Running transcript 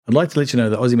I'd like to let you know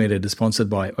that Aussie MedEd is sponsored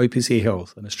by OPC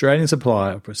Health, an Australian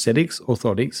supplier of prosthetics,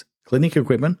 orthotics, clinic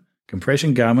equipment,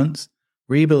 compression garments,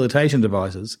 rehabilitation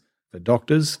devices for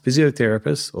doctors,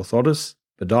 physiotherapists, orthotists,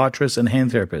 podiatrists and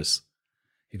hand therapists.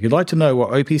 If you'd like to know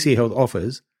what OPC Health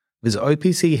offers, visit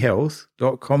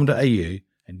opchealth.com.au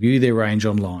and view their range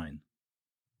online.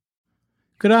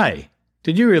 G'day!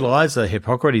 Did you realise that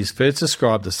Hippocrates first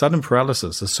described the sudden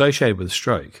paralysis associated with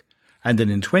stroke, and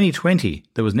that in 2020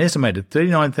 there was an estimated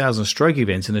 39,000 stroke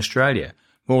events in Australia,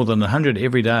 more than 100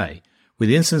 every day, with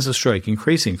the incidence of stroke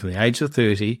increasing from the age of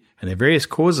 30 and the various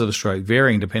causes of stroke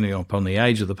varying depending upon the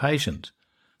age of the patient?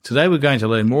 Today we're going to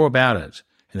learn more about it.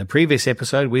 In the previous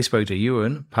episode we spoke to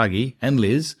Ewan, Puggy and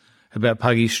Liz about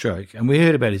Puggy's stroke, and we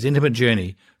heard about his intimate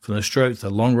journey from the stroke to the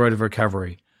long road of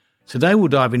recovery. Today we'll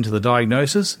dive into the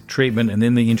diagnosis, treatment and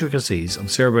then the intricacies of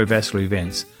cerebrovascular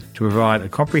events to provide a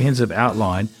comprehensive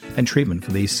outline and treatment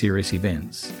for these serious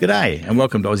events. G'day and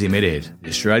welcome to Aussie MedEd, the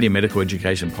Australian medical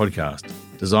education podcast,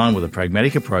 designed with a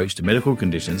pragmatic approach to medical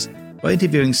conditions by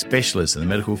interviewing specialists in the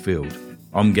medical field.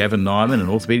 I'm Gavin Nyman, an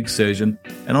orthopaedic surgeon,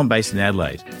 and I'm based in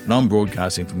Adelaide, and I'm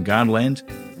broadcasting from Gardaland.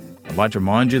 I'd like to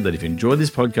remind you that if you enjoyed this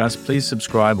podcast, please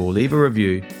subscribe or leave a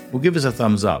review or give us a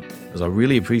thumbs up, as I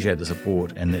really appreciate the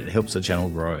support and it helps the channel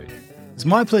grow. It's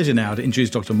my pleasure now to introduce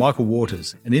Dr. Michael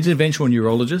Waters, an interventional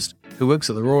neurologist who works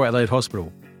at the Royal Adelaide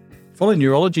Hospital. Following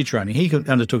neurology training, he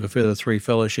undertook a further 3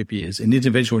 fellowship years in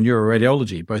interventional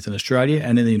neuroradiology, both in Australia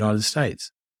and in the United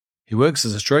States. He works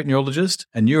as a stroke neurologist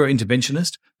and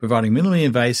neurointerventionist, providing minimally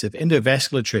invasive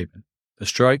endovascular treatment for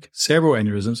stroke, cerebral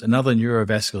aneurysms, and other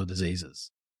neurovascular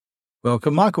diseases.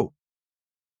 Welcome, Michael.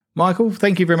 Michael,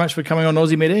 thank you very much for coming on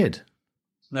Aussie MedEd.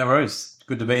 No worries.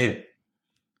 Good to be here.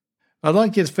 I'd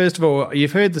like you to, first of all,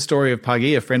 you've heard the story of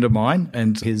Puggy, a friend of mine,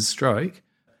 and his stroke.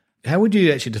 How would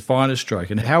you actually define a stroke,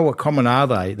 and how common are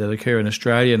they that occur in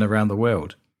Australia and around the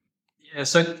world? Yeah,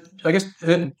 so I guess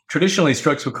traditionally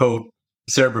strokes were called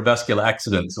cerebrovascular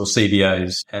accidents or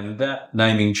CVAs, and that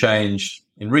naming changed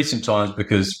in recent times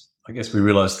because I guess we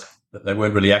realised that they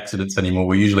weren't really accidents anymore.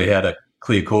 We usually had a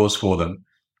clear cause for them.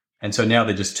 And so now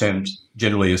they're just termed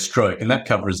generally a stroke, and that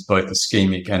covers both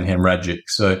ischemic and hemorrhagic.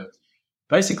 So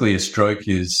basically a stroke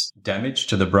is damage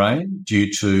to the brain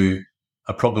due to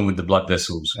a problem with the blood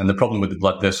vessels. And the problem with the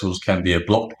blood vessels can be a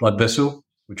blocked blood vessel,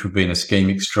 which would be an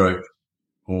ischemic stroke,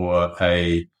 or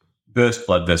a burst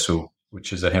blood vessel,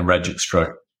 which is a hemorrhagic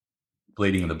stroke,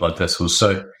 bleeding of the blood vessels.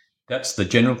 So that's the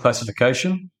general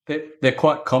classification. They're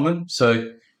quite common.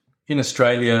 So in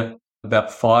Australia, about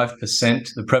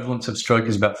 5%, the prevalence of stroke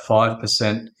is about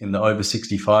 5% in the over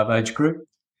 65 age group.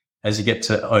 As you get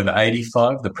to over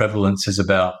 85, the prevalence is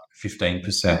about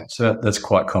 15%. So that's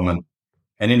quite common.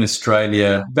 And in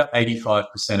Australia, about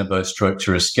 85% of those strokes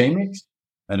are ischemic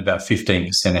and about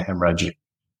 15% are hemorrhagic.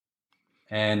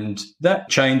 And that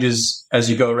changes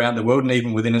as you go around the world and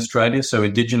even within Australia. So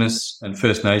Indigenous and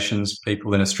First Nations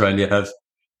people in Australia have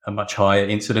a much higher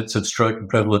incidence of stroke and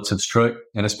prevalence of stroke,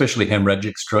 and especially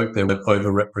hemorrhagic stroke. They're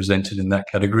overrepresented in that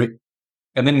category.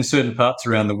 And then in certain parts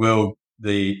around the world,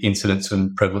 the incidence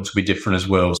and prevalence will be different as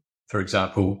well. For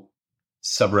example,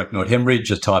 subarachnoid hemorrhage,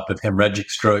 a type of hemorrhagic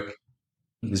stroke,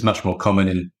 is much more common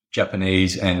in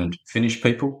Japanese and Finnish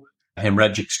people.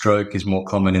 Hemorrhagic stroke is more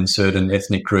common in certain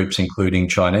ethnic groups, including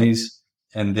Chinese.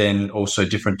 And then also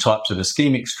different types of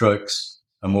ischemic strokes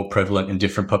are more prevalent in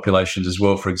different populations as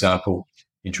well. For example,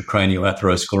 intracranial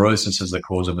atherosclerosis as the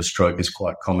cause of a stroke is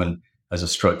quite common as a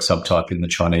stroke subtype in the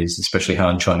Chinese, especially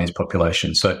Han Chinese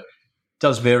population. So it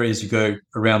does vary as you go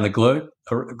around the globe.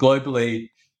 Globally,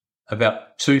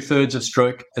 about 2/3 of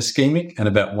stroke ischemic and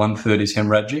about 1/3 is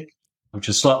hemorrhagic, which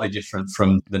is slightly different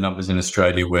from the numbers in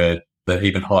Australia where the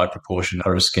even higher proportion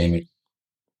are ischemic.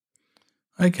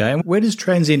 Okay, and where does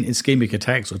transient ischemic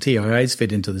attacks or TIAs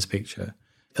fit into this picture?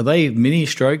 Are they mini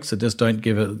strokes that just don't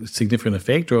give a significant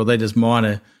effect, or are they just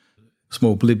minor,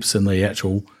 small blips in the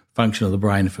actual function of the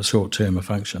brain for short-term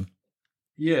function?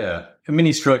 Yeah, a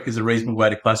mini stroke is a reasonable way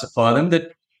to classify them.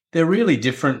 They're really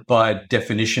different by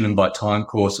definition and by time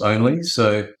course only.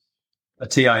 So a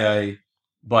TIA,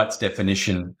 by its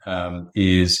definition,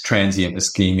 is transient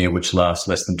ischemia, which lasts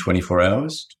less than 24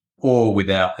 hours, or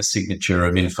without a signature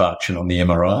of infarction on the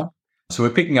MRI. So we're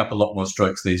picking up a lot more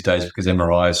strokes these days because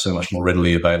MRI is so much more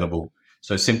readily available.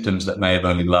 So symptoms that may have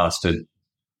only lasted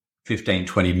 15,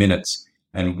 20 minutes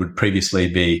and would previously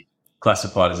be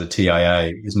classified as a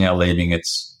TIA is now leaving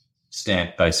its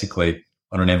stamp basically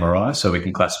on an MRI. So we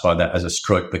can classify that as a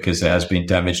stroke because there has been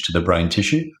damage to the brain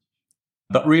tissue.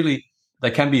 But really, they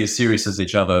can be as serious as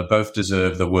each other. Both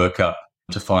deserve the workup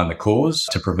to find the cause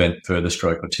to prevent further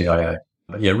stroke or TIA.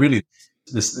 But yeah, really,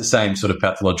 the same sort of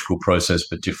pathological process,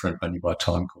 but different only by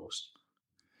time course.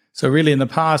 So really in the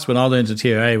past, when I learned a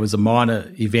TIA, it was a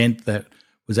minor event that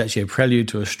was actually a prelude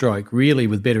to a stroke. Really,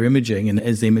 with better imaging, and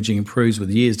as the imaging improves with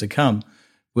years to come,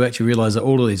 we actually realise that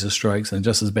all of these are strokes and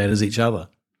just as bad as each other.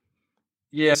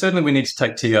 Yeah, certainly we need to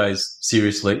take TIAs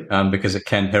seriously because it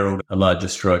can herald a larger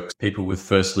stroke. People with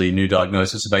firstly new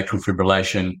diagnosis of atrial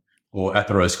fibrillation or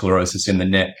atherosclerosis in the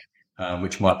neck,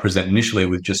 which might present initially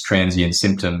with just transient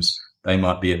symptoms, they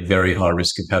might be at very high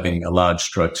risk of having a large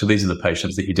stroke. So these are the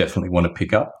patients that you definitely want to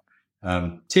pick up.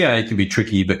 TIA can be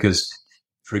tricky because,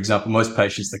 for example, most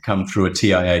patients that come through a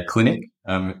TIA clinic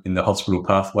in the hospital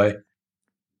pathway,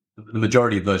 the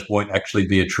majority of those won't actually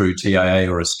be a true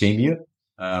TIA or ischemia.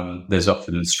 There's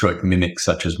often stroke mimics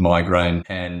such as migraine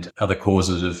and other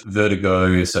causes of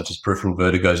vertigo, such as peripheral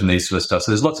vertigos and these sort of stuff.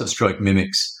 So there's lots of stroke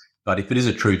mimics. But if it is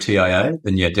a true TIA,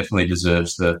 then yeah, definitely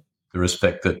deserves the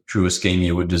respect that true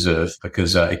ischemia would deserve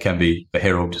because it can be a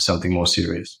herald to something more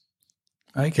serious.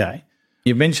 Okay.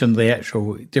 You mentioned the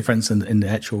actual difference in the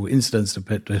actual incidence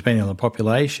depending on the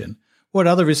population. What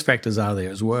other risk factors are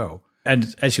there as well?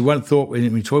 And actually, one thought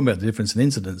when we're talking about the difference in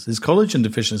incidence is collagen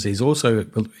deficiencies also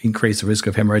increase the risk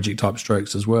of hemorrhagic type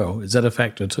strokes as well. Is that a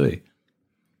factor too?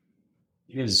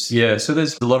 Yes, yeah. So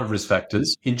there's a lot of risk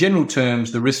factors. In general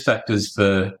terms, the risk factors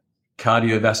for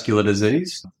cardiovascular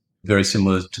disease, very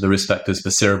similar to the risk factors for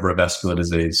cerebrovascular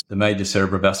disease. The major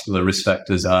cerebrovascular risk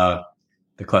factors are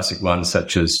the classic ones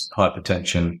such as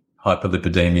hypertension,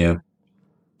 hyperlipidemia,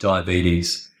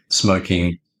 diabetes,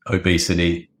 smoking,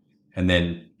 obesity, and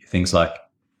then things like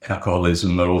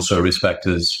alcoholism are also risk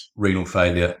factors, renal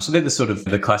failure. So they're the sort of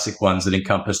the classic ones that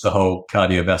encompass the whole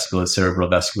cardiovascular,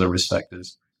 cerebrovascular risk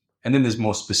factors. And then there's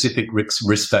more specific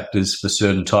risk factors for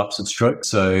certain types of stroke.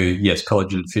 So yes,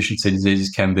 collagen deficiency diseases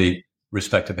can be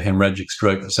risk factor for hemorrhagic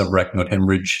stroke, for subarachnoid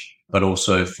hemorrhage, but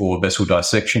also for vessel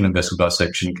dissection, and vessel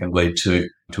dissection can lead to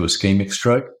ischemic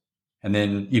stroke. And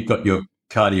then you've got your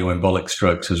cardioembolic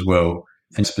strokes as well,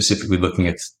 and specifically looking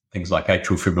at things like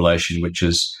atrial fibrillation, which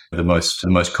is the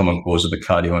most common cause of a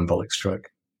cardioembolic stroke.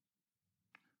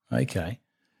 Okay.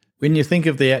 When you think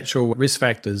of the actual risk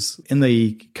factors in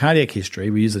the cardiac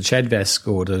history, we use the CHAD-VAS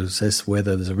score to assess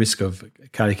whether there's a risk of a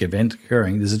cardiac event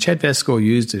occurring. Is the CHAD-VAS score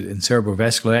used in cerebral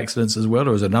vascular accidents as well,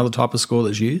 or is it another type of score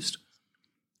that's used?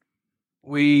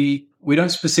 We don't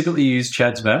specifically use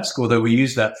CHADS-VASc, although we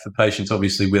use that for patients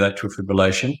obviously with atrial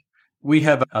fibrillation. We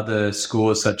have other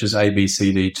scores such as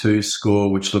ABCD2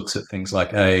 score, which looks at things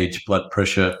like age, blood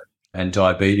pressure, and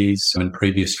diabetes and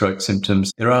previous stroke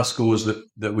symptoms. There are scores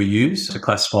that we use to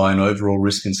classify an overall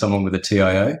risk in someone with a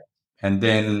TIA. And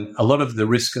then a lot of the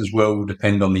risk as well will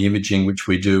depend on the imaging which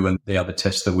we do and the other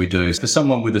tests that we do. For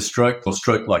someone with a stroke or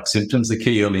stroke-like symptoms, the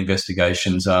key early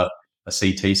investigations are a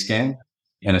CT scan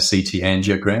and a CT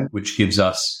angiogram, which gives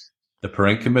us the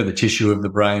parenchyma, the tissue of the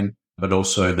brain, but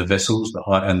also the vessels,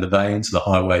 and the veins, the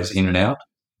highways in and out.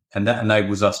 And that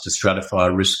enables us to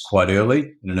stratify risk quite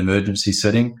early in an emergency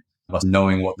setting by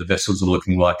knowing what the vessels are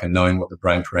looking like and knowing what the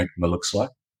brain parenchyma looks like.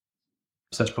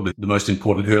 So that's probably the most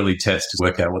important early test to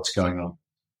work out what's going on.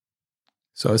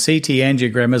 So a CT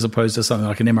angiogram as opposed to something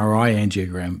like an MRI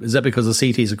angiogram, is that because the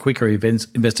CT is a quicker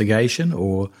investigation,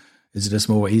 or is it just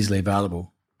more easily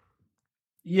available?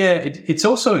 Yeah, it's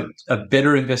also a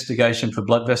better investigation for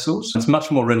blood vessels. It's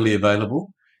much more readily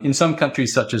available. In some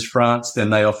countries such as France, then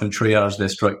they often triage their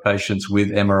stroke patients with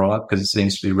MRI because it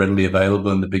seems to be readily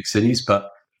available in the big cities. But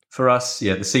for us,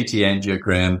 yeah, the CT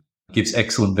angiogram gives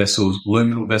excellent vessels,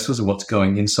 luminal vessels, of what's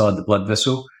going inside the blood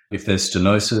vessel, if there's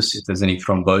stenosis, if there's any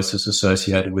thrombosis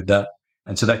associated with that.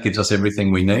 And so that gives us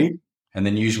everything we need. And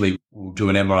then usually we'll do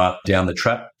an MRI down the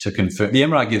track to confirm. The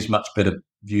MRI gives much better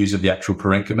views of the actual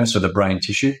parenchyma, so the brain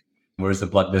tissue, whereas the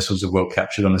blood vessels are well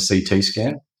captured on a CT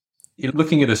scan. You're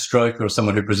looking at a stroke or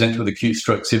someone who presents with acute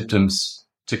stroke symptoms,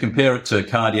 to compare it to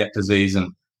cardiac disease,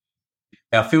 and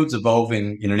our field's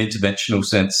evolving in an interventional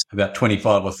sense about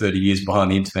 25 or 30 years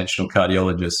behind the interventional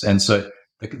cardiologists. And so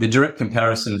the direct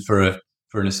comparison for an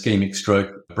ischemic stroke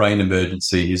brain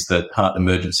emergency is the heart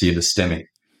emergency of a STEMI.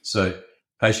 So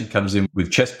patient comes in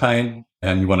with chest pain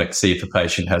and you want to see if the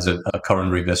patient has a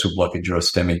coronary vessel blockage or a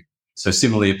STEMI. So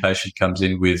similarly, a patient comes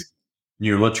in with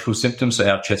neurological symptoms. So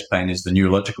our chest pain is the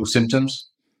neurological symptoms.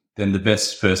 Then their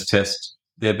best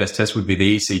test would be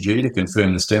the ECG to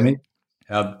confirm the STEMI.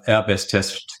 Our best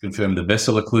test to confirm the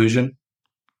vessel occlusion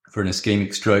for an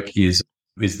ischemic stroke is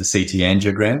the CT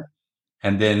angiogram.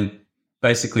 And then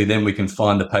basically then we can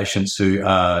find the patients who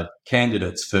are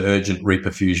candidates for urgent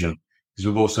reperfusion. Because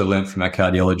we've also learned from our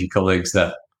cardiology colleagues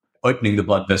that opening the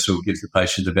blood vessel gives the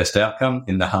patient the best outcome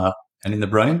in the heart and in the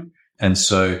brain. And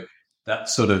so that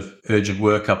sort of urgent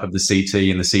workup of the CT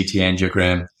and the CT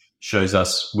angiogram shows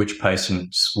us which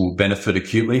patients will benefit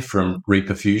acutely from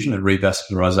reperfusion and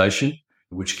revascularization,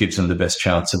 which gives them the best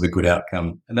chance of a good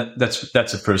outcome. And that's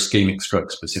for ischemic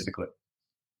stroke specifically.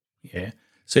 Yeah.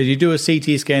 So do you do a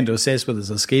CT scan to assess whether it's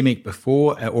ischemic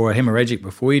before or a hemorrhagic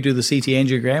before you do the CT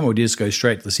angiogram, or do you just go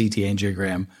straight to the CT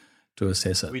angiogram to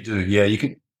assess it? We do, yeah.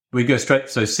 We go straight,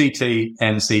 so CT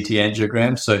and CT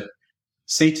angiogram. So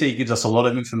CT gives us a lot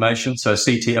of information. So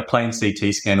a plain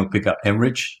CT scan will pick up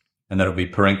hemorrhage, and that'll be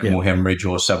parenchymal hemorrhage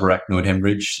or subarachnoid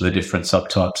hemorrhage, so the different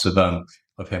subtypes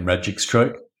of hemorrhagic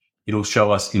stroke. It'll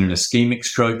show us in an ischemic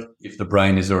stroke if the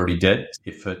brain is already dead,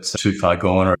 if it's too far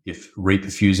gone, or if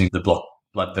reperfusing the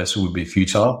blood vessel would be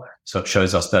futile. So it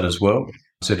shows us that as well.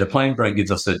 So the plain brain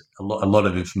gives us a lot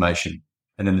of information.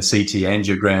 And then the CT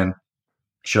angiogram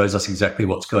shows us exactly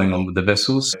what's going on with the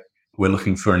vessels. We're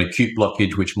looking for an acute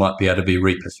blockage, which might be able to be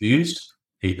reperfused,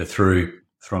 either through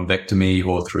thrombectomy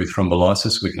or through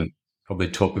thrombolysis. We can probably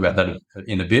talk about that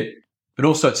in a bit. But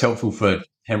also it's helpful for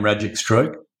hemorrhagic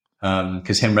stroke,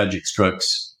 because hemorrhagic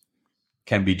strokes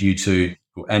can be due to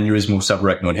aneurysmal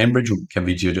subarachnoid hemorrhage, or can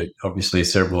be due to obviously a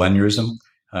cerebral aneurysm,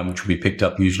 which will be picked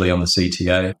up usually on the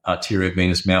CTA.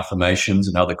 Arteriovenous malformations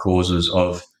and other causes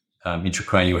of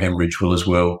intracranial hemorrhage will as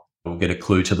well. We'll get a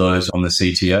clue to those on the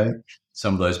CTA.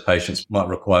 Some of those patients might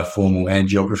require formal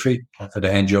angiography,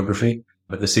 angiography,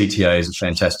 but the CTA is a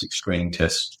fantastic screening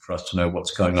test for us to know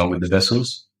what's going on with the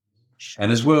vessels.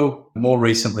 And as well, more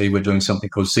recently, we're doing something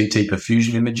called CT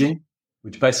perfusion imaging,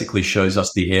 which basically shows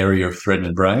us the area of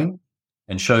threatened brain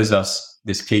and shows us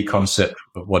this key concept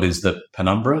of what is the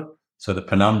penumbra. So the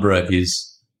penumbra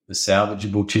is the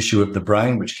salvageable tissue of the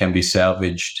brain, which can be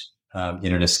salvaged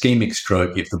in an ischemic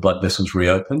stroke if the blood vessels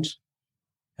reopened.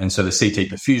 And so the CT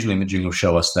perfusion imaging will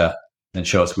show us that and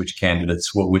show us which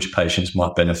patients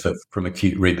might benefit from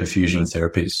acute reperfusion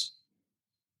therapies.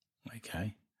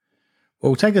 Okay.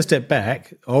 Well, we'll take a step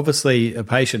back. Obviously, a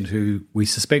patient who we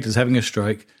suspect is having a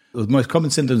stroke, the most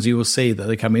common symptoms you will see that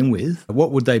they come in with,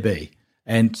 what would they be?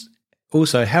 And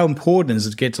also, how important is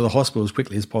it to get to the hospital as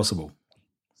quickly as possible?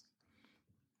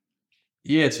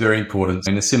 Yeah, it's very important.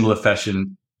 In a similar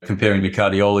fashion, comparing to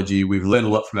cardiology, we've learned a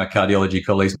lot from our cardiology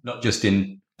colleagues, not just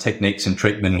in techniques and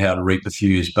treatment and how to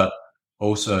reperfuse, but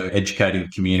also educating the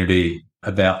community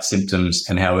about symptoms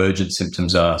and how urgent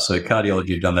symptoms are. So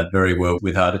cardiology have done that very well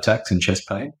with heart attacks and chest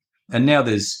pain. And now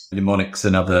there's mnemonics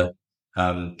and other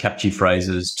catchy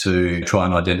phrases to try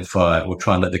and identify or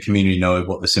try and let the community know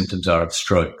what the symptoms are of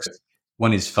stroke.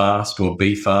 One is FAST or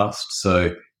be fast.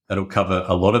 So that'll cover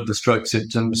a lot of the stroke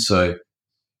symptoms. So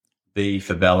B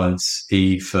for balance,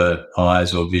 E for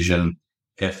eyes or vision,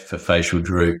 F for facial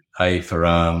droop, A for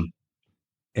arm,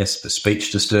 S for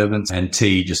speech disturbance, and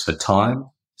T just for time.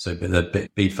 So the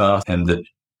be fast and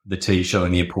the T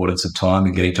showing the importance of time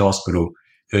and getting to hospital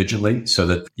urgently so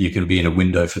that you can be in a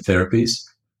window for therapies.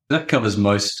 That covers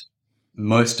most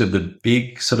of the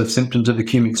big sort of symptoms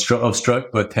of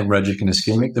stroke, both hemorrhagic and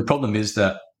ischemic. The problem is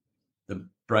that the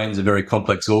brain is a very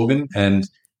complex organ and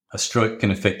a stroke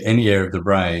can affect any area of the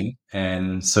brain.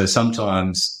 And so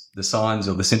sometimes the signs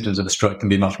or the symptoms of a stroke can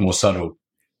be much more subtle.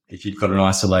 If you've got an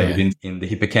isolated in the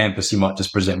hippocampus, you might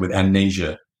just present with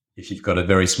amnesia. If you've got a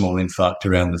very small infarct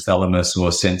around the thalamus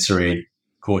or sensory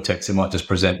cortex, it might just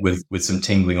present with some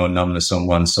tingling or numbness on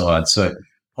one side. So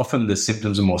often the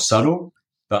symptoms are more subtle,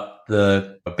 but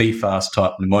the BFAST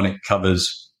type mnemonic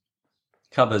covers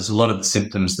a lot of the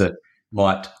symptoms that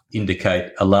might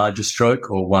indicate a larger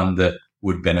stroke or one that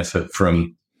would benefit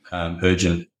from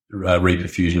urgent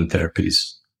reperfusion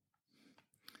therapies.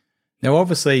 Now,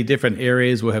 obviously, different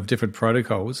areas will have different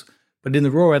protocols, but in the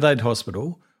Royal Adelaide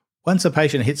Hospital, once a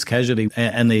patient hits casualty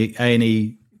and the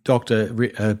A&E doctor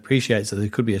appreciates that there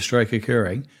could be a stroke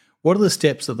occurring, what are the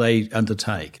steps that they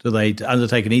undertake? Do they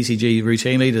undertake an ECG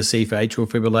routinely to see for atrial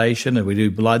fibrillation, and we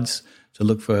do bloods to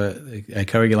look for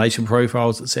coagulation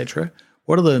profiles, etc.?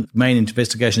 What are the main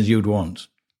investigations you would want?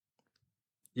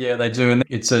 Yeah, they do, and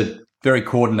it's a very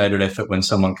coordinated effort when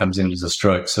someone comes in as a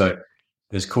stroke. So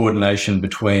there's coordination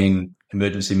between the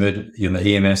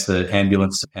EMS, the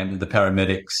ambulance, and the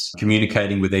paramedics,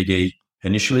 communicating with ED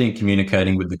initially and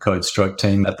communicating with the code stroke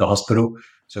team at the hospital.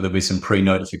 So there'll be some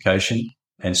pre-notification.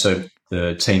 And so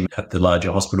the team at the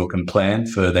larger hospital can plan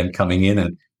for them coming in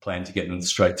and plan to get them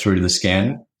straight through to the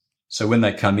scanner. So when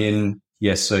they come in,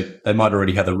 yes, so they might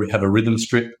already have a rhythm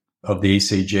strip of the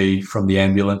ECG from the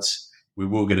ambulance. We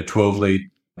will get a 12-lead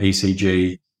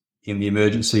ECG in the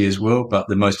emergency as well. But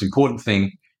the most important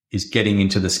thing is getting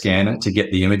into the scanner to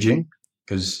get the imaging,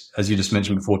 because as you just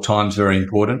mentioned before, time's very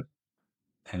important.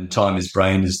 And time is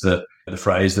brain is the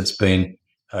phrase that's been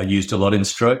are used a lot in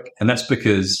stroke. And that's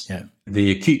because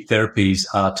the acute therapies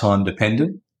are time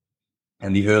dependent.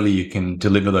 And the earlier you can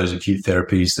deliver those acute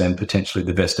therapies, then potentially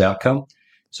the best outcome.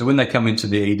 So when they come into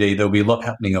the ED, there'll be a lot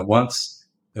happening at once.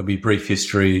 There'll be brief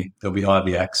history, there'll be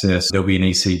IV access, there'll be an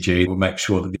ECG. We'll make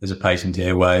sure that there's a patent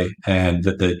airway and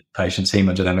that the patient's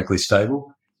hemodynamically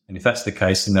stable. And if that's the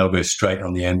case, then they'll go straight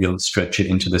on the ambulance stretcher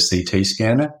into the CT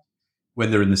scanner.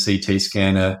 When they're in the CT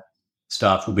scanner,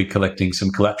 staff will be collecting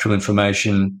some collateral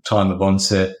information, time of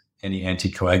onset, any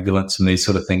anticoagulants and these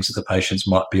sort of things that the patients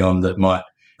might be on that might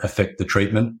affect the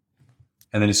treatment.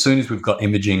 And then as soon as we've got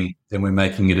imaging, then we're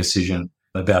making a decision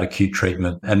about acute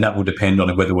treatment. And that will depend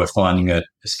on whether we're finding a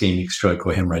ischemic stroke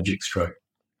or hemorrhagic stroke.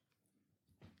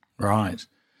 Right.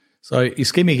 So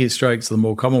ischemic strokes are the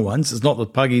more common ones. It's not the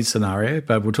Puggy scenario,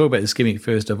 but we'll talk about ischemic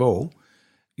first of all.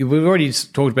 We've already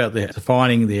talked about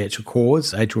defining the actual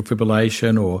cause, atrial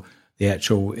fibrillation or the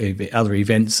actual other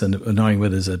events and knowing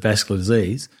whether there's a vascular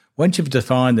disease. Once you've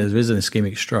defined there is an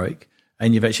ischemic stroke,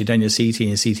 and you've actually done your CT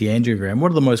and CT angiogram,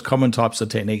 what are the most common types of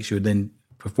techniques you would then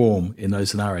perform in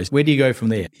those scenarios? Where do you go from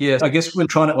there? Yeah, I guess we're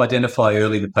trying to identify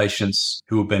early the patients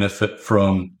who will benefit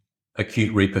from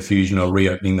acute reperfusion or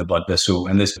reopening the blood vessel.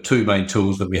 And there's two main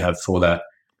tools that we have for that.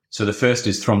 So the first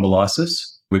is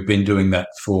thrombolysis. We've been doing that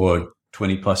for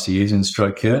 20 plus years in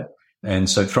stroke care. And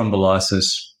so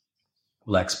thrombolysis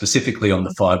will act specifically on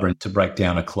the fibrin to break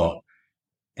down a clot.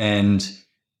 And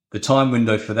the time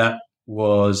window for that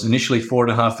was initially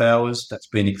 4.5 hours. That's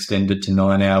been extended to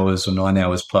 9 hours or 9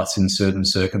 hours plus in certain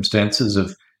circumstances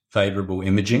of favourable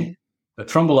imaging. But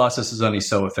thrombolysis is only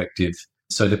so effective.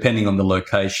 So depending on the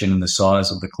location and the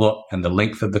size of the clot and the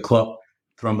length of the clot,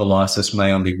 thrombolysis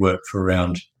may only work for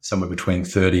around somewhere between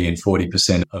 30 and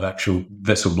 40% of actual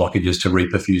vessel blockages to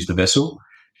reperfuse the vessel.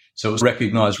 So it was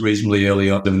recognised reasonably early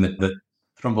on that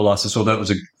thrombolysis, although it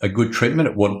was a good treatment,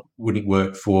 it wouldn't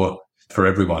work for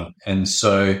everyone. And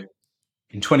so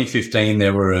in 2015,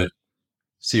 there were a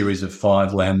series of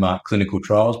 5 landmark clinical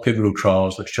trials, pivotal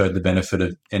trials that showed the benefit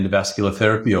of endovascular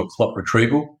therapy or clot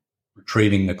retrieval,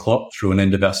 retrieving the clot through an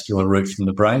endovascular route from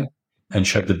the brain, and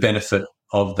showed the benefit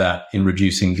of that in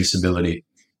reducing disability.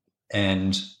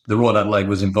 And the Royal Adelaide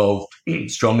was involved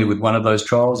strongly with one of those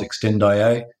trials, Extend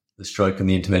IA, the stroke and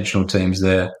the interventional teams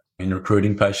there in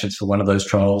recruiting patients for one of those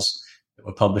trials that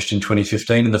were published in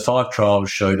 2015. And the 5 trials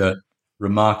showed a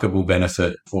remarkable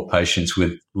benefit for patients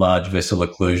with large vessel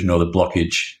occlusion or the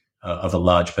blockage of a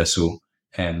large vessel.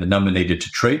 And the number needed to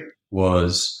treat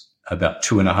was about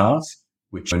 2.5,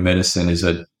 which in medicine is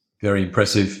a very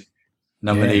impressive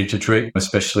number needed to treat,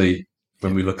 especially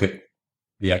when we look at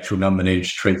the actual number needed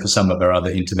to treat for some of our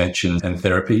other interventions and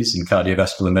therapies in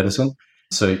cardiovascular medicine.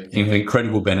 So an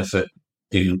incredible benefit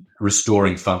in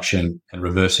restoring function and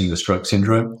reversing the stroke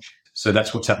syndrome. So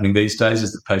that's what's happening these days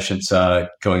is that patients are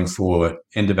going for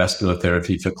endovascular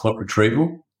therapy for clot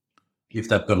retrieval if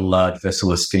they've got a large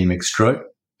vessel ischemic stroke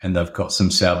and they've got some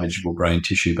salvageable brain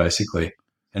tissue, basically.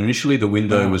 And initially the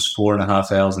window was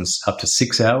 4.5 hours and up to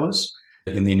 6 hours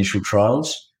in the initial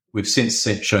trials. We've since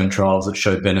shown trials that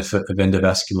show benefit of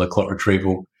endovascular clot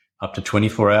retrieval up to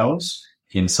 24 hours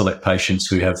in select patients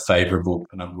who have favourable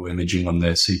penumbral imaging on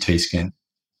their CT scan.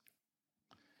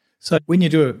 So when you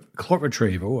do a clot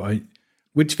retrieval,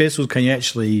 which vessels can you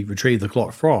actually retrieve the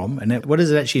clot from, and what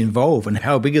does it actually involve, and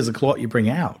how big is the clot you bring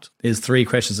out? There's 3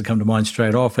 questions that come to mind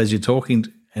straight off as you're talking,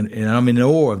 and I'm in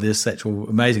awe of this actual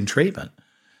amazing treatment.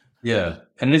 Yeah,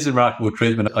 and it is a remarkable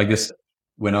treatment. I guess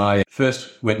when I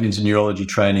first went into neurology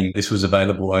training, this was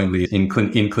available only in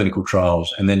clinical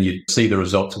trials, and then you'd see the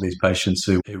results of these patients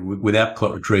who, without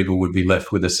clot retrieval, would be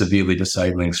left with a severely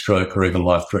disabling stroke or even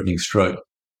life-threatening stroke.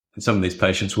 And some of these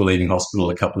patients were leaving hospital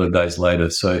a couple of days later.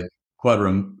 So quite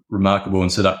a remarkable and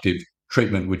seductive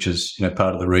treatment, which is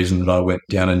part of the reason that I went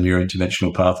down a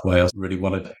neurointerventional pathway. I really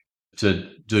wanted to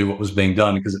do what was being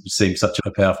done because it seemed such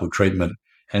a powerful treatment.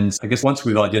 And I guess once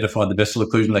we've identified the vessel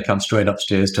occlusion, they come straight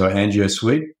upstairs to our angio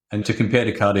suite. And to compare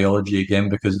to cardiology again,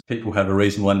 because people have a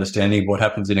reasonable understanding of what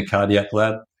happens in a cardiac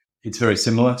lab, it's very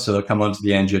similar. So they'll come onto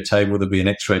the angio table, there'll be an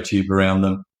X-ray tube around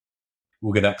them.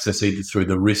 We'll get access either through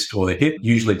the wrist or the hip,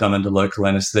 usually done under local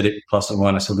anaesthetic, plus or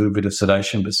minus a little bit of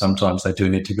sedation, but sometimes they do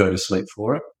need to go to sleep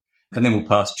for it. And then we'll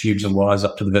pass tubes and wires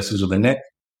up to the vessels of the neck,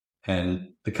 and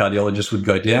the cardiologist would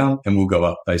go down and we'll go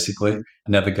up, basically,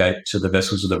 navigate to the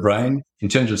vessels of the brain. In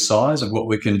terms of size of what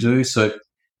we can do, so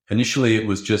initially it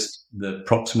was just the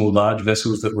proximal large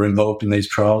vessels that were involved in these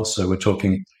trials. So we're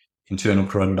talking internal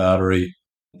carotid artery,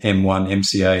 M1,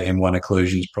 MCA, M1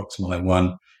 occlusions, proximal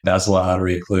M1, basilar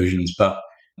artery occlusions. But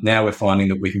now we're finding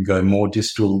that we can go more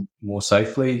distal more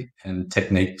safely, and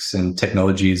techniques and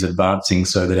technology is advancing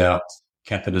so that our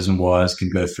catheters and wires can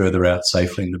go further out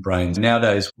safely in the brain.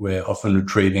 Nowadays, we're often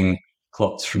retrieving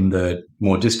clots from the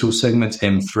more distal segments,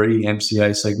 M3,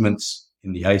 MCA segments,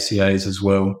 in the ACAs as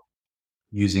well,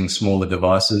 using smaller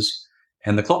devices.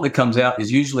 And the clot that comes out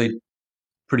is usually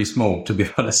pretty small, to be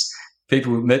honest.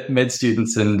 People, med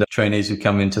students and trainees who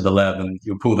come into the lab, and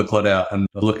you'll pull the clot out and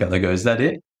they'll look at it, they go, is that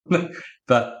it?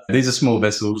 But these are small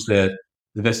vessels. The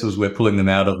vessels we're pulling them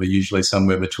out of are usually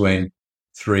somewhere between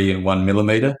 3 and 1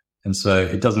 millimeter. And so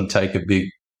it doesn't take a big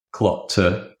clot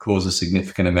to cause a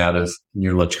significant amount of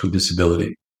neurological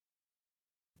disability.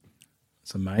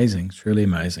 It's amazing. It's really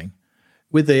amazing.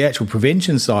 With the actual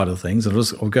prevention side of things,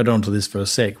 I'll go on to this for a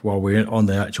sec while we're on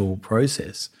the actual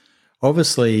process.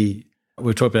 Obviously,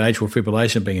 we've talked about atrial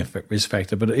fibrillation being a risk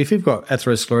factor, but if you've got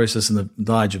atherosclerosis in the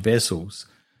larger vessels,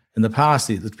 in the past,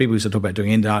 the people used to talk about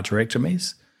doing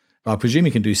endarterectomies. I presume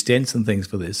you can do stents and things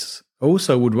for this.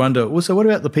 Also would wonder, what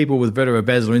about the people with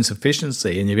vertebrobasilar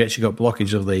insufficiency and you've actually got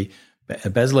blockage of the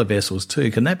basilar vessels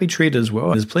too? Can that be treated as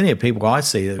well? There's plenty of people I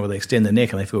see where they extend their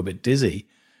neck and they feel a bit dizzy.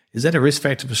 Is that a risk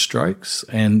factor for strokes?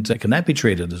 And can that be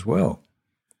treated as well?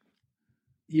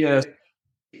 Yeah.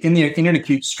 In an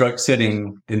acute stroke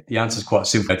setting, the answer is quite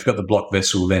simple. If you've got the blocked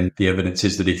vessel, then the evidence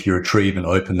is that if you retrieve and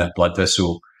open that blood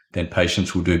vessel, then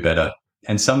patients will do better.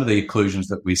 And some of the occlusions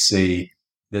that we see,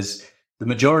 the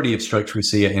majority of strokes we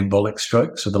see are embolic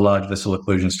strokes. So the large vessel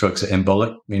occlusion strokes are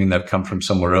embolic, meaning they've come from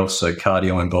somewhere else. So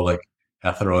cardioembolic,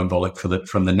 atheroembolic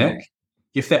from the neck.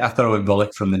 If they're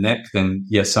atheroembolic from the neck, then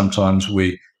yes, sometimes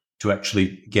to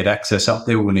actually get access up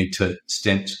there, we'll need to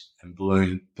stent and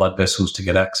balloon blood vessels to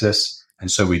get access. And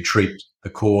so we treat the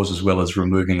cause as well as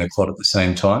removing the clot at the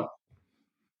same time.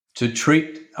 To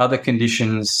treat other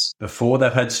conditions before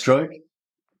they've had stroke,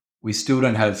 we still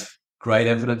don't have great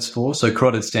evidence for. So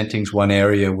carotid stenting is one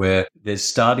area where there's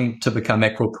starting to become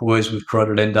equipoise with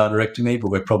carotid endarterectomy,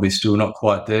 but we're probably still not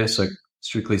quite there. So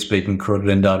strictly speaking, carotid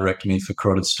endarterectomy for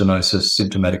carotid stenosis,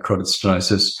 symptomatic carotid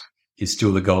stenosis is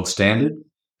still the gold standard.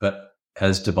 But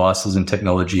as devices and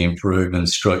technology improve and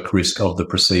stroke risk of the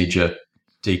procedure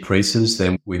decreases,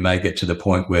 then we may get to the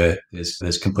point where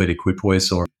there's complete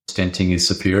equipoise or stenting is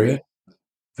superior.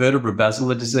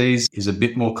 Vertebrobasilar disease is a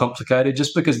bit more complicated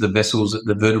just because the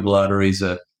vertebral arteries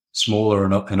are smaller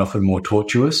and often more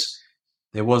tortuous.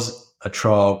 There was a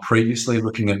trial previously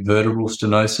looking at vertebral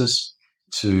stenosis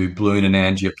to balloon and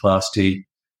angioplasty,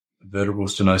 vertebral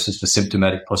stenosis for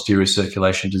symptomatic posterior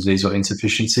circulation disease or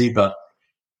insufficiency, but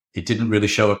it didn't really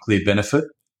show a clear benefit.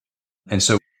 And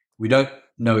so we don't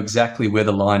know exactly where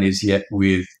the line is yet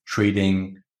with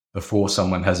treating before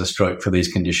someone has a stroke for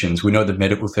these conditions. We know that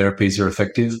medical therapies are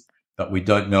effective, but we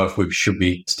don't know if we should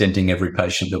be stenting every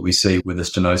patient that we see with a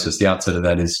stenosis. The answer to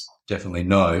that is definitely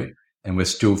no. And we're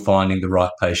still finding the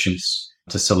right patients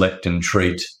to select and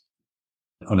treat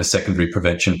on a secondary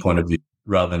prevention point of view,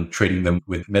 rather than treating them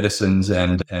with medicines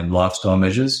and lifestyle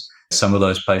measures. Some of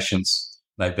those patients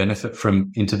may benefit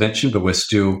from intervention, but we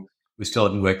still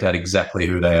haven't worked out exactly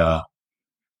who they are.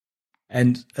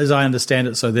 And as I understand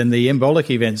it, so then the embolic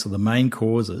events are the main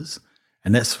causes,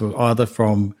 and that's either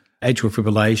from atrial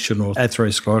fibrillation or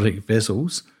atherosclerotic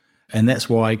vessels, and that's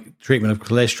why treatment of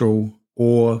cholesterol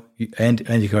or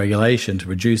anticoagulation to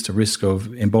reduce the risk of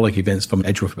embolic events from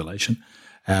atrial fibrillation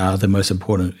are the most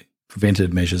important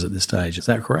preventative measures at this stage. Is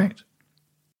that correct?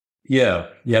 Yeah,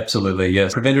 absolutely. Yeah.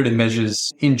 Preventative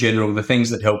measures in general, the things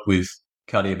that help with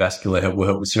cardiovascular will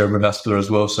help with cerebrovascular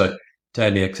as well. So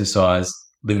daily exercise,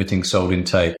 limiting salt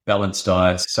intake, balanced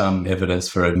diet, some evidence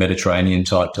for a Mediterranean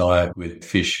type diet with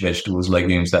fish, vegetables,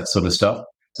 legumes, that sort of stuff.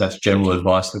 So that's general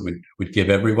advice that we'd give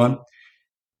everyone.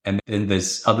 And then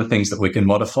there's other things that we can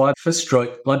modify. For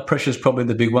stroke, blood pressure is probably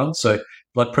the big one. So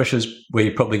blood pressure is where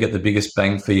you probably get the biggest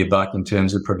bang for your buck in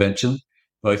terms of prevention,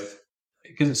 both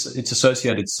because it's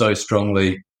associated so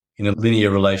strongly in a linear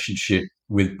relationship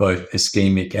with both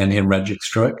ischemic and hemorrhagic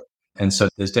stroke. And so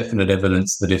there's definite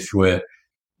evidence that if we're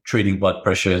treating blood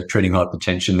pressure, treating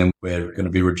hypertension, then we're going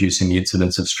to be reducing the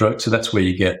incidence of stroke. So that's where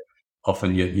you get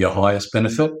often your highest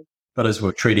benefit. But as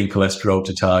we're treating cholesterol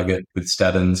to target with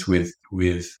statins,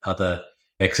 with other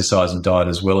exercise and diet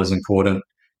as well is important.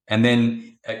 And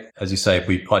then, as you say, if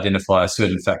we identify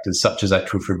certain factors such as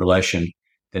atrial fibrillation,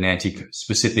 then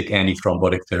specific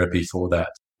antithrombotic therapy for that.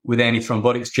 With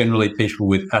antithrombotics, generally people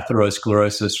with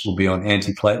atherosclerosis will be on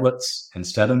antiplatelets and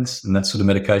statins and that sort of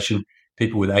medication.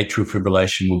 People with atrial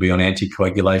fibrillation will be on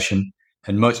anticoagulation.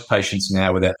 And most patients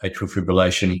now with atrial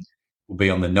fibrillation will be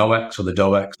on the NOACs or the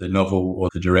DOACs, the novel or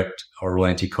the direct oral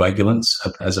anticoagulants,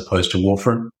 as opposed to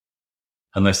warfarin,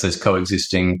 unless there's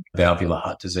coexisting valvular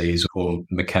heart disease or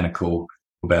mechanical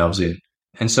valves in.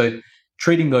 And so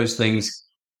treating those things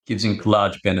gives him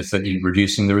large benefit in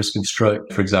reducing the risk of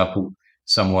stroke. For example,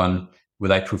 someone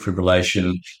with atrial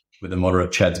fibrillation with a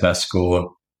moderate CHA2DS2-VASc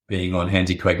score being on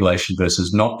anticoagulation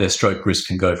versus not, their stroke risk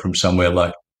can go from somewhere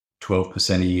like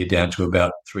 12% a year down to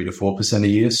about 3 to 4% a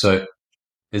year. So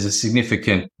there's a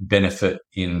significant benefit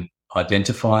in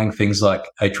identifying things like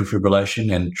atrial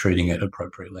fibrillation and treating it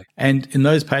appropriately. And in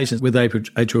those patients with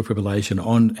atrial fibrillation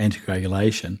on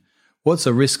anticoagulation, what's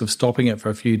the risk of stopping it for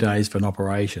a few days for an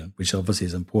operation, which obviously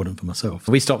is important for myself? If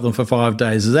we stop them for 5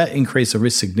 days, does that increase the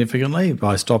risk significantly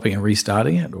by stopping and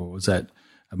restarting it, or is that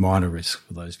a minor risk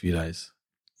for those few days?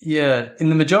 Yeah, in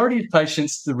the majority of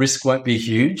patients, the risk won't be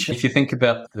huge. If you think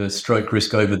about the stroke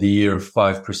risk over the year of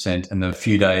 5% and the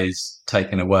few days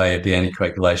taken away of the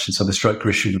anticoagulation, so the stroke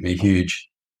risk shouldn't be huge.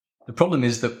 The problem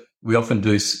is that we often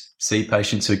do see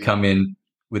patients who come in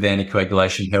with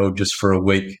anticoagulation held just for a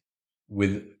week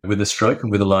with a stroke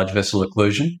and with a large vessel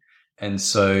occlusion. And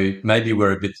so maybe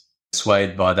we're a bit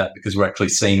swayed by that because we're actually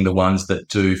seeing the ones that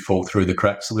do fall through the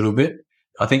cracks a little bit.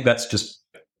 I think that's just,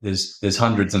 there's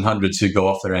hundreds and hundreds who go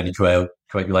off their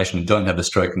anticoagulation and don't have a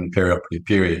stroke in the perioperative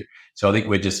period. So I think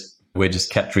we're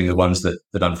just capturing the ones that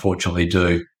unfortunately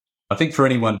do. I think for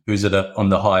anyone who's on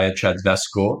the higher CHA2DS2-VASc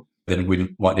score, then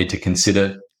we might need to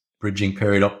consider bridging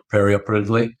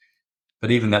perioperatively.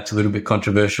 But even that's a little bit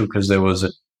controversial because there was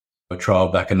a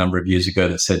trial back a number of years ago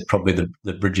that said probably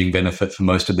the bridging benefit for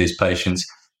most of these patients,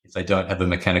 if they don't have a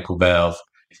mechanical valve,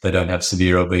 if they don't have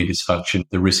severe LV dysfunction,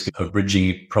 the risk of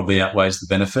bridging probably outweighs the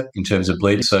benefit in terms of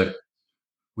bleeding. So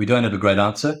we don't have a great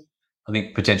answer. I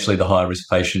think potentially the higher risk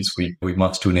patients, we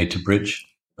might still need to bridge.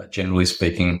 But generally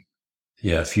speaking,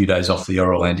 a few days off the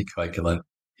oral anticoagulant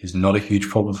is not a huge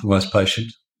problem for most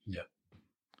patients. Yeah.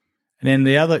 And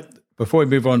then before we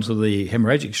move on to the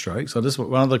hemorrhagic strokes,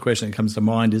 one other question that comes to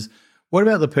mind is, what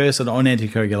about the person on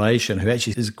anticoagulation who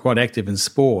actually is quite active in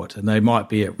sport and they might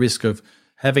be at risk of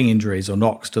having injuries or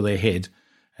knocks to their head?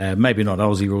 Maybe not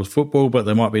Aussie rules football, but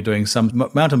they might be doing some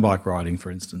mountain bike riding, for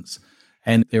instance,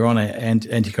 and they're on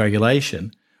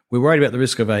anticoagulation. We're worried about the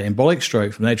risk of an embolic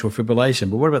stroke from atrial fibrillation,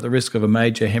 but what about the risk of a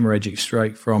major hemorrhagic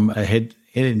stroke from a head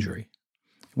injury?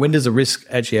 When does the risk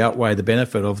actually outweigh the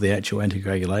benefit of the actual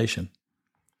anticoagulation?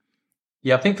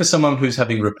 Yeah, I think for someone who's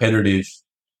having repetitive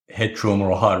head trauma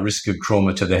or high risk of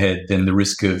trauma to the head, then the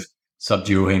risk of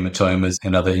subdural hematomas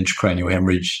and other intracranial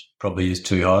hemorrhage probably is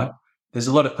too high. There's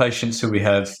a lot of patients who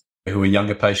are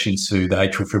younger patients who the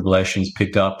atrial fibrillation is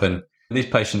picked up, and these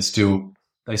patients still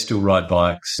ride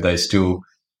bikes, they still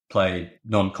play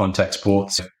non-contact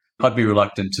sports. I'd be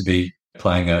reluctant to be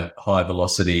playing a high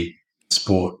velocity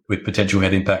sport with potential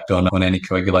head impact on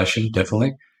anticoagulation,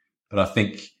 definitely. But I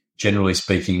think generally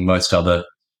speaking, most other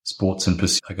sports and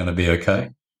pursuits are going to be okay.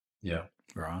 Yeah.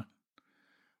 Right.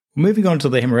 Moving on to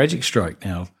the hemorrhagic stroke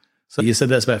now. So you said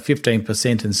that's about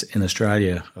 15% in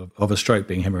Australia of a stroke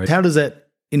being hemorrhagic. How does that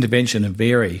intervention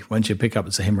vary once you pick up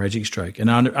it's a hemorrhagic stroke?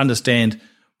 And I understand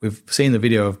we've seen the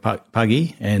video of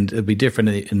Puggy, and it'll be different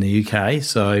in the UK.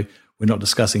 So we're not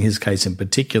discussing his case in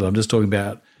particular. I'm just talking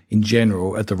about in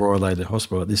general at the Royal Adelaide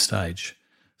Hospital at this stage.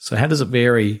 So how does it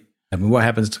vary? I mean, what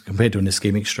happens compared to an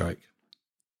ischemic stroke?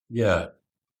 Yeah.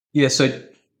 So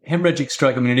hemorrhagic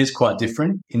stroke, I mean, it is quite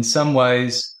different. In some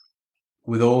ways,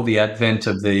 with all the advent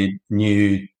of the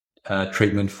new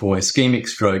treatment for ischemic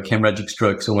stroke, hemorrhagic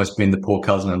stroke's almost been the poor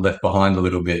cousin and left behind a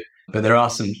little bit. But there are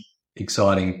some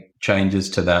exciting changes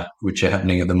to that which are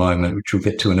happening at the moment, which we'll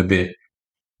get to in a bit.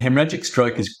 Hemorrhagic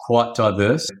stroke is quite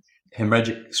diverse.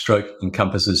 Hemorrhagic stroke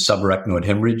encompasses subarachnoid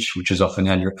hemorrhage, which is often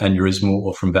aneurysmal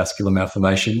or from vascular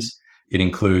malformations. It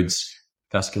includes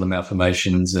vascular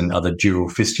malformations and other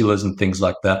dural fistulas and things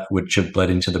like that, which have bled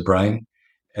into the brain.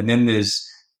 And then there's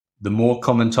the more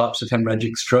common types of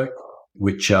hemorrhagic stroke,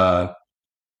 which are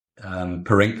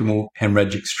parenchymal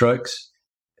hemorrhagic strokes,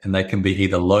 and they can be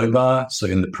either lobar, so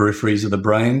in the peripheries of the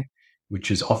brain, which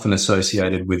is often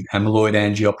associated with amyloid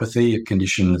angiopathy, a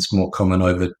condition that's more common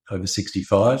over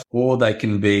 65, or they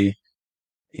can be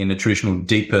in a traditional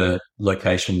deeper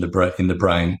location in the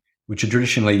brain, which are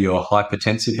traditionally your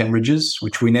hypertensive hemorrhages,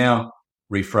 which we now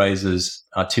rephrase as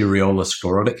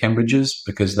arteriolar-sclerotic hemorrhages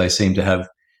because they seem to have,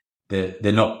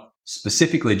 they're not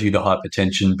specifically due to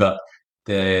hypertension, but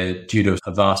they're due to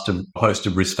a vast host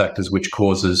of risk factors which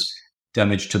causes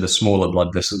damage to the smaller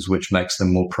blood vessels, which makes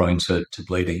them more prone to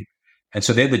bleeding. And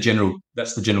so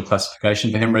that's the general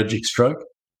classification for hemorrhagic stroke.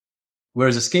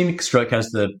 Whereas ischemic stroke has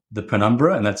the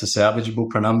penumbra, and that's a salvageable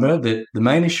penumbra. The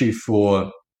main issue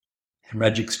for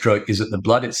hemorrhagic stroke is that the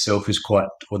blood itself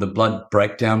the blood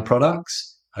breakdown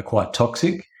products are quite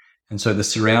toxic. And so the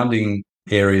surrounding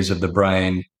areas of the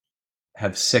brain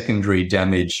have secondary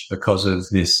damage because of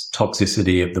this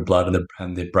toxicity of the blood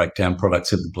and the breakdown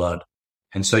products of the blood.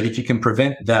 And so if you can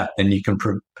prevent that, then you can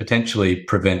potentially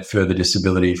prevent further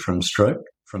disability from stroke,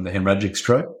 from the hemorrhagic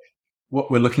stroke. What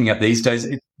we're looking at these days,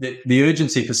 the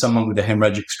urgency for someone with a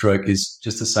hemorrhagic stroke is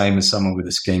just the same as someone with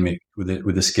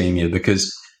ischemia,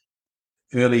 because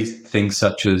early things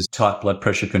such as tight blood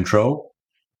pressure control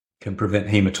can prevent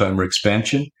hematoma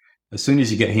expansion. As soon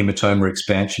as you get hematoma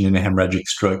expansion in a hemorrhagic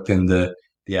stroke, then the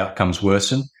outcomes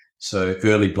worsen. So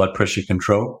early blood pressure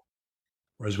control.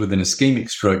 Whereas with an ischemic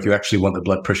stroke, you actually want the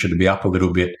blood pressure to be up a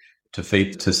little bit to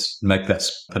make that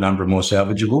penumbra more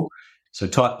salvageable. So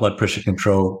tight blood pressure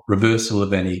control, reversal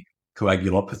of any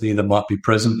coagulopathy that might be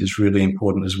present is really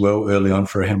important as well early on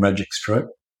for a hemorrhagic stroke.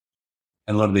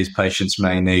 And a lot of these patients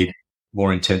may need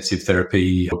more intensive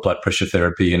therapy or blood pressure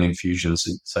therapy and infusions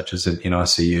such as in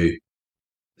ICU.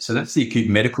 So that's the acute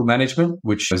medical management,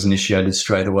 which was initiated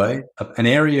straight away. An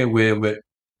area where we're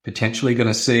potentially going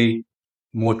to see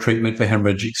more treatment for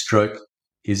hemorrhagic stroke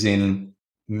is in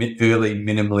early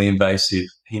minimally invasive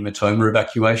hematoma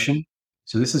evacuation.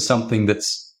 So this is something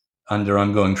that's under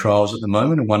ongoing trials at the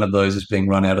moment, and one of those is being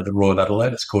run out of the Royal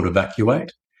Adelaide. It's called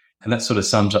Evacuate. And that sort of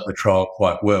sums up the trial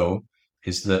quite well,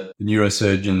 is that the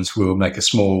neurosurgeons will make a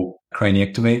small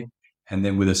craniectomy, and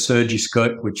then with a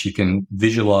surgiscope, which you can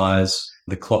visualize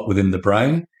the clot within the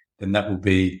brain, then that will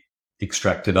be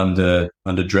extracted under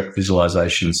direct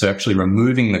visualization. So actually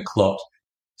removing the clot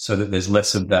so that there's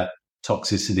less of that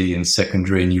toxicity and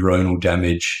secondary neuronal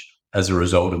damage as a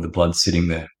result of the blood sitting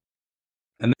there.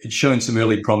 And it's shown some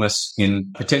early promise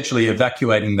in potentially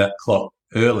evacuating that clot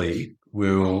early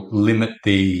will limit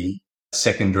the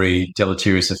secondary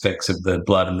deleterious effects of the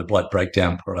blood and the blood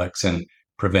breakdown products and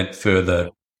prevent further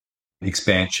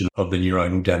expansion of the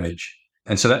neuronal damage.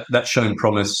 And so that's shown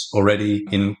promise already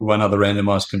in one other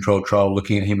randomized controlled trial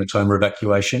looking at hematoma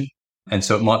evacuation. And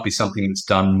so it might be something that's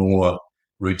done more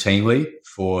routinely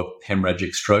for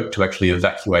hemorrhagic stroke to actually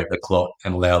evacuate the clot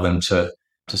and allow them to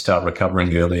start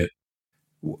recovering earlier.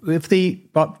 If the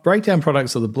breakdown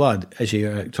products of the blood actually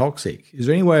are toxic, is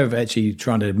there any way of actually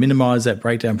trying to minimize that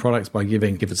breakdown products by if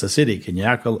it's acidic, can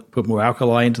you put more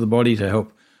alkali into the body to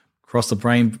help cross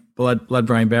the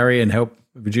blood-brain barrier and help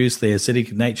reduce the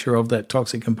acidic nature of that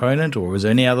toxic component? Or is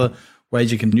there any other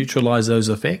ways you can neutralize those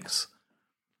effects?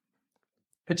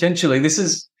 Potentially.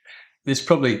 This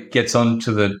probably gets on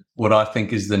to what I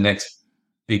think is the next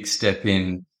big step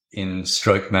in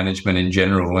stroke management in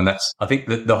general. And that's, I think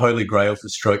that the holy grail for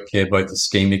stroke care, both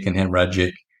ischemic and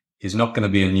hemorrhagic, is not going to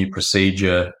be a new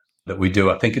procedure that we do.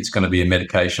 I think it's going to be a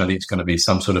medication. I think it's going to be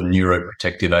some sort of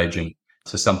neuroprotective agent.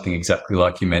 So something exactly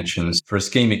like you mentioned. For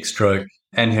ischemic stroke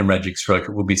and hemorrhagic stroke,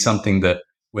 it will be something that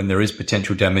when there is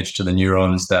potential damage to the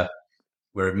neurons, that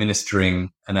we're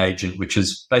administering an agent which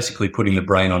is basically putting the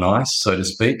brain on ice, so to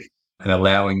speak, and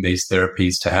allowing these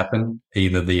therapies to happen,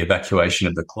 either the evacuation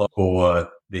of the clot or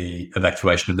the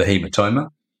evacuation of the hematoma,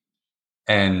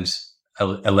 and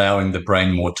allowing the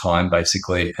brain more time,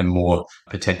 basically, and more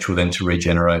potential then to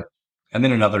regenerate. And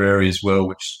then another area as well,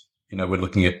 which we're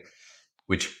looking at,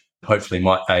 which hopefully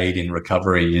might aid in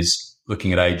recovery, is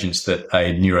looking at agents that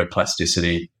aid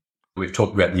neuroplasticity. We've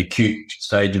talked about the acute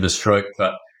stage of the stroke,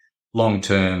 but long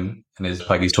term, and as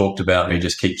Peggy's talked about, it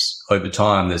just keeps over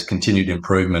time, there's continued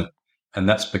improvement. And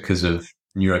that's because of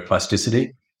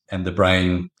neuroplasticity, and the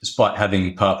brain, despite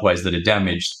having pathways that are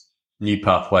damaged, new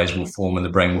pathways will form and the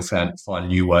brain will find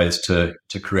new ways to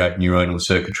create neuronal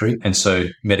circuitry. And so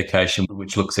medication,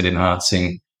 which looks at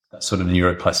enhancing that sort of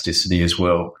neuroplasticity as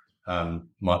well,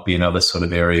 might be another sort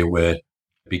of area where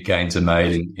big gains are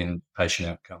made in patient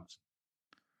outcomes.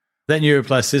 That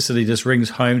neuroplasticity just rings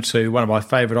home to one of my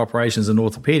favourite operations in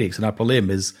orthopedics and upper limb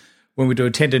is when we do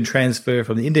a tendon transfer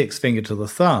from the index finger to the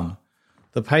thumb.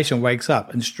 The patient wakes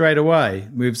up and straight away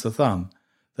moves the thumb.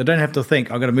 They don't have to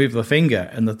think, I'm going to move the finger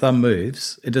and the thumb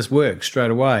moves. It just works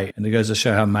straight away, and it goes to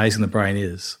show how amazing the brain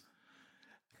is.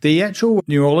 The actual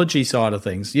neurology side of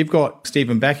things, you've got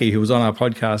Stephen Backey, who was on our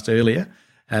podcast earlier,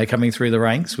 coming through the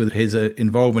ranks with his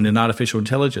involvement in artificial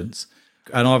intelligence.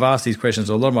 And I've asked these questions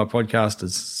to a lot of my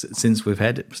podcasters since we've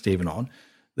had Stephen on.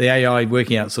 The AI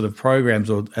working out sort of programs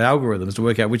or algorithms to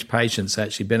work out which patients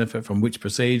actually benefit from which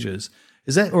procedures.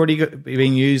 Is that already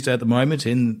being used at the moment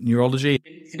in neurology?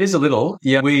 It is a little.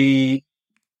 Yeah,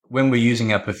 when we're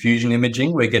using our perfusion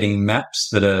imaging, we're getting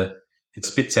maps it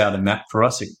spits out a map for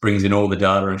us. It brings in all the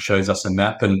data and shows us a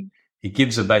map, and it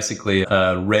gives basically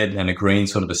a red and a green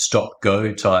sort of a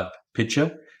stop-go type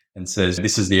picture and says,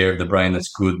 this is the area of the brain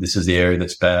that's good, this is the area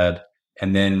that's bad.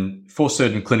 And then for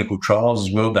certain clinical trials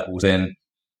as well, that will then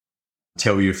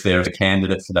tell you if they're a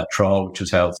candidate for that trial, which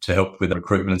was how to help with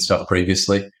recruitment and stuff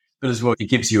previously. But as well, it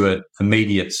gives you an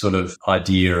immediate sort of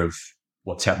idea of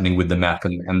what's happening with the map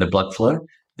and the blood flow.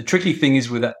 The tricky thing is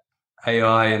with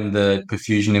AI and the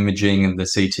perfusion imaging and the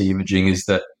CT imaging is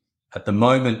that at the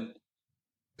moment,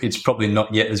 it's probably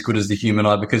not yet as good as the human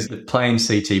eye because the plain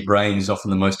CT brain is often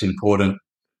the most important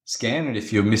scan. And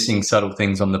if you're missing subtle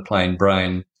things on the plain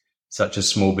brain, such as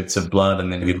small bits of blood,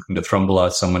 and then you're looking to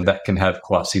thrombolize someone, that can have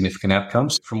quite significant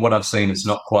outcomes. From what I've seen, it's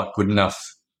not quite good enough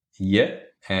yet,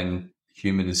 and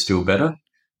human is still better.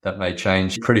 That may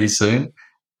change pretty soon.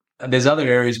 And there's other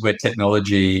areas where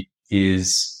technology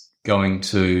is going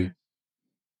to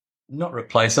not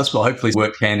replace us, but hopefully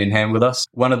work hand in hand with us.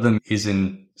 One of them is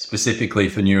specifically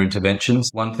for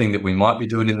neurointerventions. One thing that we might be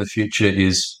doing in the future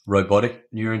is robotic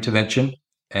neurointervention,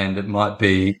 and it might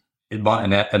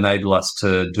enable us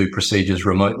to do procedures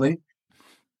remotely.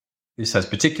 This has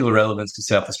particular relevance to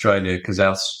South Australia because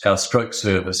our stroke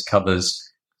service covers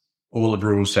all of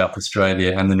rural South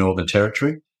Australia and the Northern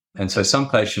Territory. And so some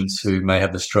patients who may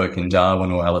have a stroke in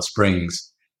Darwin or Alice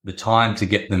Springs, the time to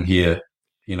get them here,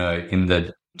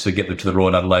 to get them to the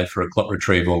Royal Adelaide for a clot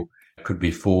retrieval could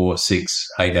be 4, 6,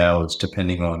 8 hours,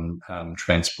 depending on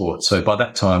transport. So by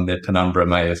that time, their penumbra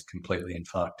may have completely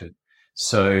infarcted.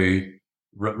 So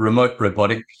remote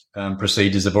robotic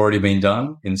procedures have already been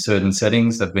done in certain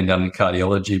settings. They've been done in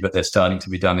cardiology, but they're starting to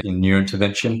be done in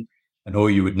neurointervention. And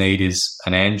all you would need is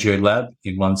an angio lab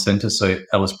in one centre. So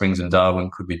Alice Springs and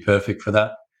Darwin could be perfect for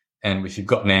that. And if you've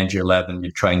got an angio lab and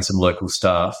you've trained some local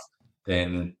staff,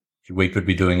 then we could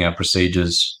be doing our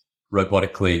procedures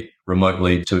robotically,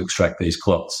 remotely to extract these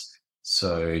clots.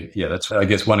 So, yeah, that's, I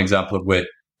guess, one example of where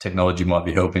technology might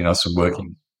be helping us and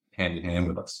working hand in hand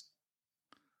with us.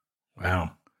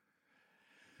 Wow.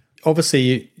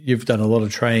 Obviously, you've done a lot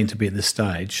of training to be at this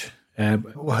stage.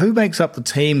 Who makes up the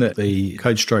team, the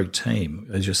Code Stroke team?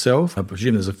 As yourself? I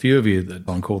presume there's a few of you that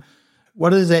are on call.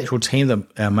 What is the actual team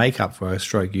that make up for a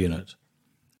stroke unit?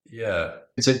 Yeah,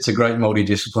 it's a great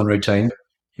multidisciplinary team.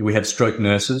 We have stroke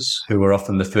nurses who are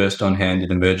often the first on hand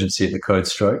in emergency at the Code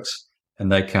Strokes,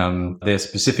 and they're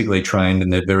specifically trained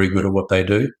and they're very good at what they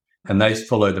do. And they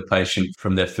follow the patient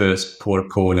from their first port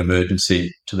of call in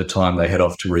emergency to the time they head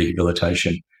off to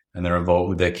rehabilitation. And they're involved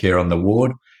with their care on the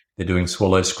ward. They're doing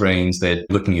swallow screens. They're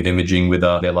looking at imaging they're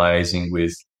liaising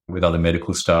with other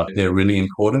medical staff. They're really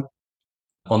important.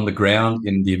 On the ground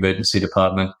in the emergency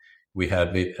department, we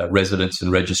have residents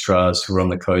and registrars who are on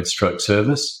the Code Stroke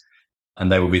service,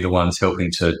 and they will be the ones helping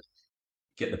to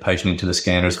get the patient into the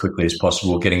scanner as quickly as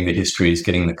possible, getting the histories,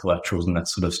 getting the collaterals and that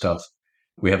sort of stuff.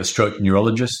 We have a stroke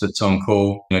neurologist that's on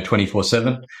call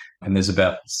 24/7, and there's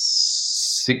about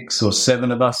 6 or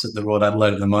 7 of us at the Royal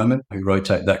Adelaide at the moment who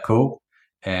rotate that call.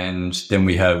 And then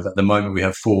at the moment, we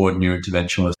have 4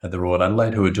 neurointerventionalists at the Royal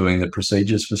Adelaide who are doing the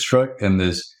procedures for stroke. And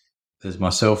there's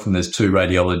myself and there's 2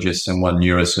 radiologists and 1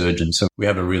 neurosurgeon. So we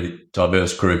have a really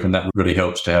diverse group, and that really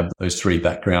helps to have those 3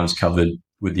 backgrounds covered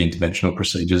with the interventional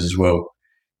procedures as well.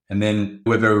 And then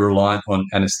we're very reliant on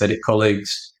anaesthetic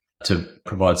colleagues to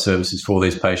provide services for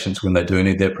these patients when they do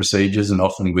need their procedures, and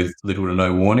often with little to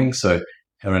no warning. So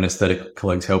our anaesthetic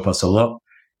colleagues help us a lot.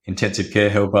 Intensive care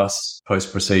help us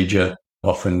post-procedure,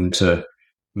 often to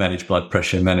manage blood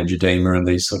pressure, manage edema and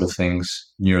these sort of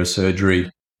things.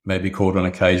 Neurosurgery may be called on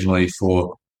occasionally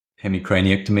for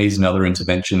hemicraniectomies and other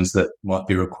interventions that might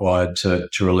be required to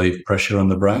relieve pressure on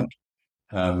the brain.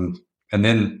 And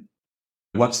then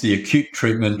once the acute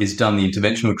treatment is done, the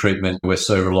interventional treatment, we're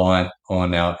so reliant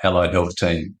on our allied health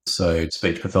team. So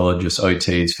speech pathologists,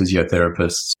 OTs,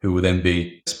 physiotherapists, who will then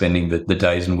be spending the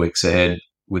days and weeks ahead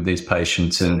with these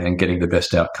patients and getting the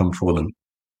best outcome for them.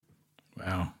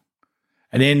 Wow.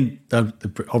 And then they've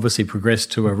obviously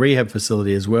progressed to a rehab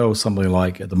facility as well, something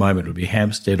like at the moment it would be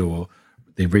Hampstead or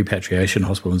the Repatriation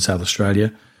Hospital in South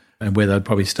Australia, and where they'd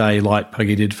probably stay like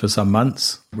Puggy did for some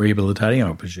months, rehabilitating,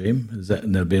 I presume.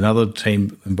 And there'd be another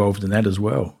team involved in that as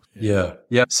well. Yeah.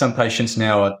 Some patients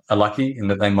now are lucky in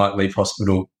that they might leave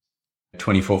hospital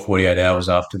 24, 48 hours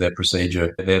after their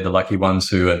procedure. They're the lucky ones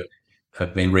who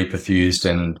have been reperfused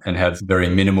and have very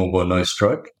minimal or no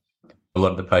stroke. A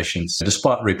lot of the patients,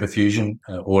 despite reperfusion,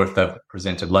 or if they've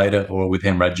presented later, or with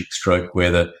hemorrhagic stroke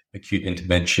where the acute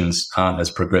interventions aren't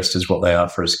as progressed as what they are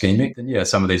for ischemic, then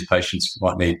some of these patients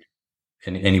might need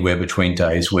anywhere between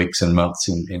days, weeks and months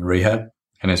in rehab.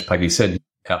 And as Peggy said,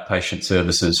 outpatient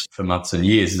services for months and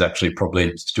years is actually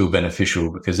probably still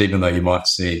beneficial, because even though you might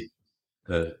see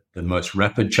the most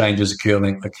rapid changes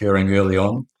occurring early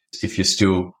on, if you're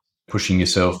still pushing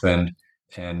yourself and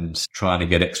trying to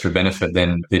get extra benefit,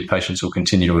 then the patients will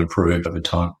continue to improve over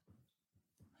time.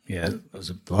 Yeah, it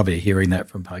was lovely hearing that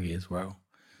from Puggy as well.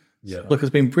 Yeah. Look, it's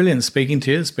been brilliant speaking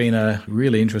to you. It's been a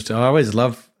really interesting. I always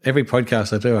love every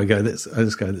podcast I do. I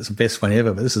just go, it's the best one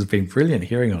ever. But this has been brilliant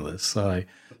hearing all this. So I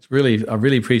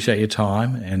really appreciate your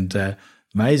time and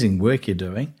amazing work you're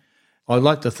doing. I'd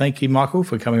like to thank you, Michael,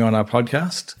 for coming on our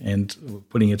podcast and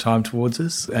putting your time towards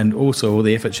this, and also all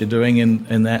the efforts you're doing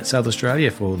in that South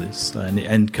Australia for this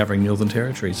and covering Northern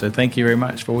Territory. So thank you very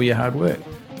much for all your hard work.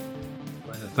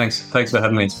 Thanks for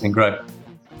having me. It's been great.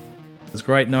 It's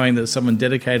great knowing that someone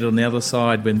dedicated on the other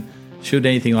side when should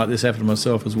anything like this happen to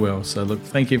myself as well. So look,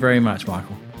 thank you very much,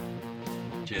 Michael.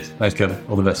 Cheers. Thanks, Kevin.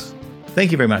 All the best.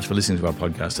 Thank you very much for listening to our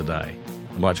podcast today.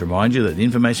 I'd like to remind you that the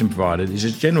information provided is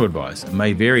just general advice and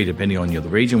may vary depending on the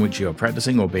region in which you are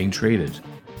practicing or being treated.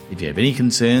 If you have any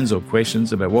concerns or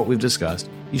questions about what we've discussed,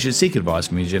 you should seek advice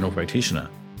from your general practitioner.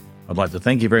 I'd like to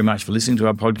thank you very much for listening to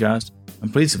our podcast,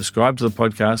 and please subscribe to the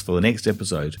podcast for the next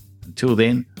episode. Until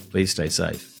then, please stay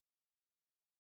safe.